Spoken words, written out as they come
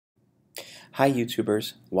Hi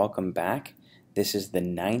YouTubers, welcome back. This is the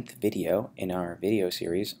 9th video in our video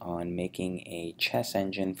series on making a chess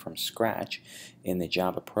engine from scratch in the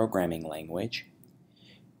Java programming language.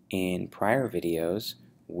 In prior videos,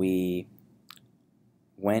 we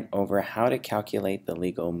went over how to calculate the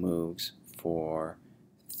legal moves for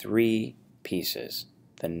 3 pieces: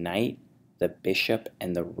 the knight, the bishop,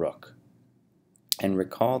 and the rook. And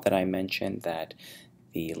recall that I mentioned that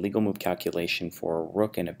the legal move calculation for a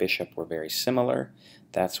rook and a bishop were very similar.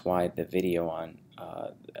 That's why the video on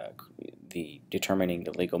the determining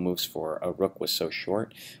the legal moves for a rook was so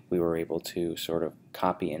short. We were able to sort of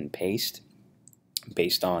copy and paste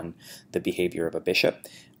based on the behavior of a bishop.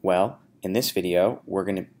 Well, in this video,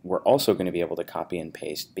 we're also going to be able to copy and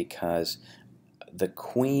paste because the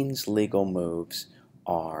queen's legal moves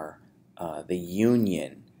are the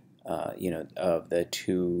union, of the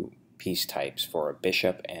two piece types for a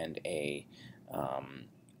bishop and a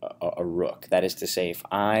rook. That is to say, if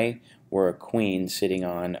I were a queen sitting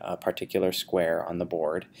on a particular square on the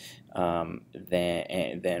board, then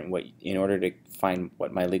in order to find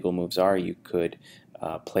what my legal moves are, you could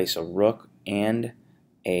place a rook and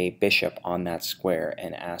a bishop on that square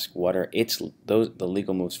and ask what are the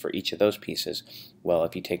legal moves for each of those pieces. Well,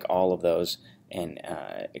 if you take all of those and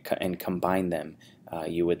combine them,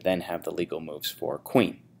 you would then have the legal moves for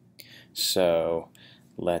queen. So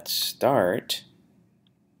let's start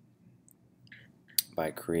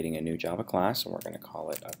by creating a new Java class, and we're going to call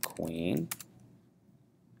it a queen.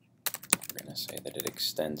 We're going to say that it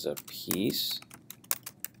extends a piece.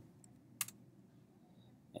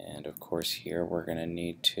 And of course here we're going to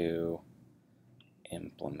need to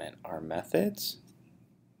implement our methods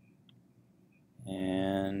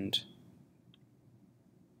and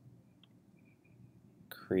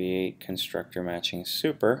create constructor matching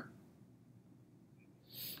super.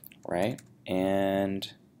 Right,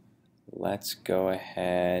 and let's go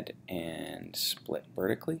ahead and split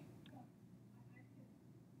vertically,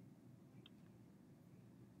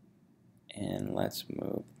 and let's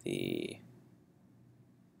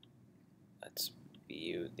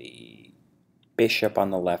view the bishop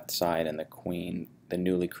on the left side and the queen, the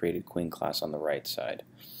newly created queen class, on the right side.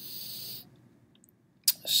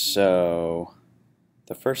 So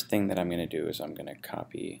the first thing that I'm going to do is I'm going to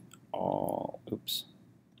copy all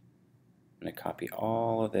I'm going to copy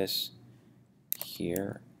all of this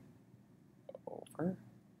here over.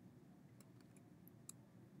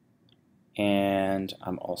 And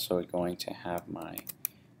I'm also going to have my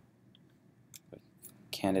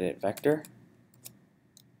candidate vector.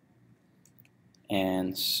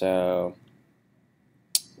 And so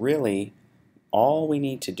really all we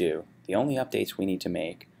need to do, the only updates we need to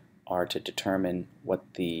make are to determine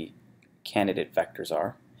what the candidate vectors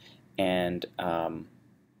are. And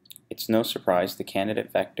it's no surprise the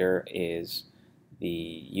candidate vector is the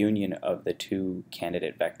union of the two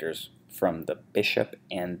candidate vectors from the bishop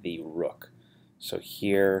and the rook. So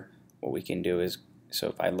here what we can do is, so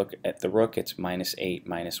if I look at the rook, it's -8,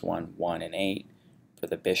 -1, 1, and 8. For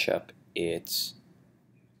the bishop, it's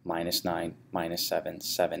 -9, -7,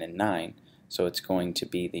 7, and 9. So it's going to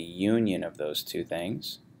be the union of those two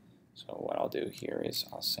things. So what I'll do here is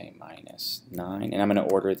I'll say -9, and I'm going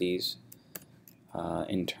to order these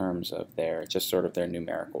in terms of just sort of their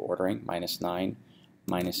numerical ordering: -9,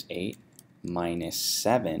 -8,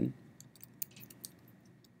 -7,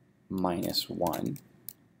 -1,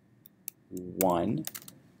 1,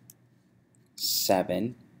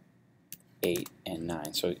 7, 8, and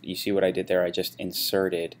 9. So you see what I did there? I just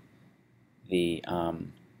inserted the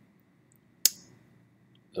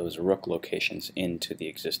those rook locations into the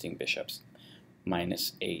existing bishops.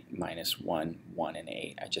 -8, -1, 1, and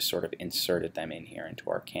 8. I just sort of inserted them in here into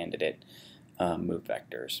our candidate move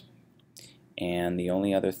vectors. And the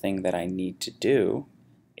only other thing that I need to do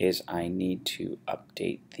is I need to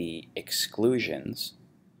update the exclusions.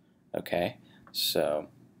 Okay, so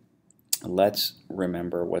let's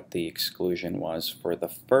remember what the exclusion was for the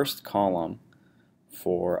first column.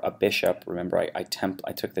 For a bishop, remember I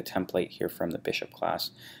took the template here from the bishop class.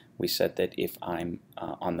 We said that if I'm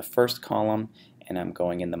on the first column and I'm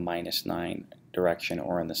going in the -9 direction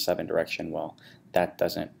or in the 7 direction, well, that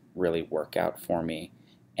doesn't really work out for me.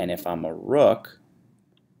 And if I'm a rook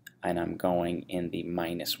and I'm going in the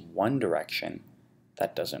 -1 direction,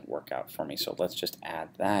 that doesn't work out for me. So let's just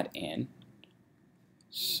add that in.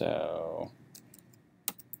 So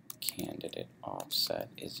candidate offset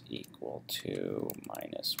is equal to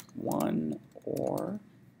 -1, or,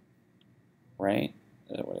 right?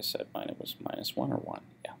 What I said, mine was -1 or 1.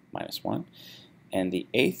 Yeah, -1. And the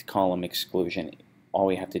 8th column exclusion, all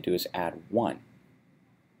we have to do is add 1.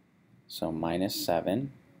 So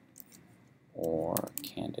 -7, or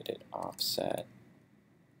candidate offset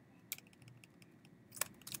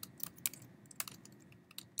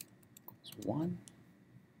equals 1.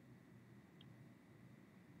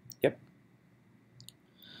 Yep.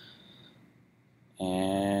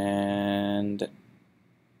 And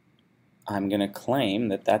I'm going to claim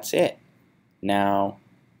that that's it. Now,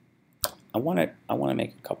 I want to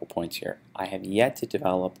make a couple points here. I have yet to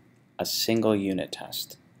develop a single unit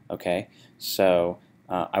test. Okay, so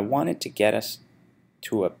I wanted to get us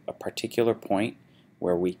to a particular point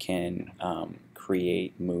where we can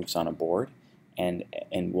create moves on a board, and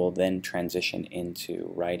we'll then transition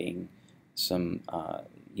into writing some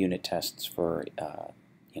unit tests for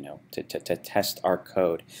to test our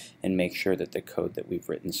code and make sure that the code that we've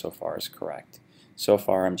written so far is correct. So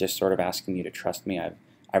far, I'm just sort of asking you to trust me.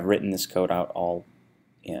 I've written this code out all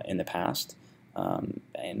in the past,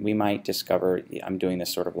 and we might discover, I'm doing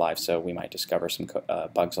this sort of live, so we might discover some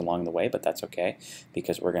bugs along the way, but that's okay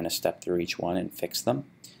because we're going to step through each one and fix them.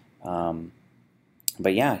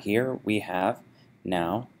 But yeah, here we have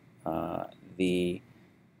now the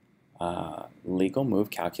legal move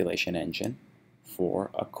calculation engine for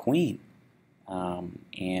a queen.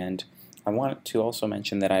 And I want to also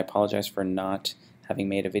mention that I apologize for not having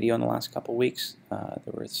made a video in the last couple weeks.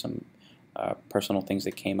 There were some personal things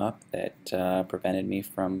that came up that prevented me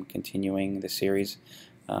from continuing the series,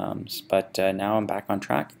 but now I'm back on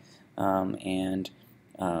track, and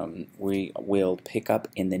we will pick up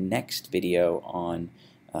in the next video on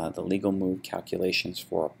the legal move calculations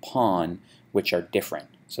for a pawn, which are different.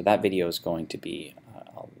 So that video is going to be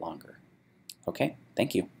longer. Okay,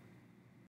 thank you.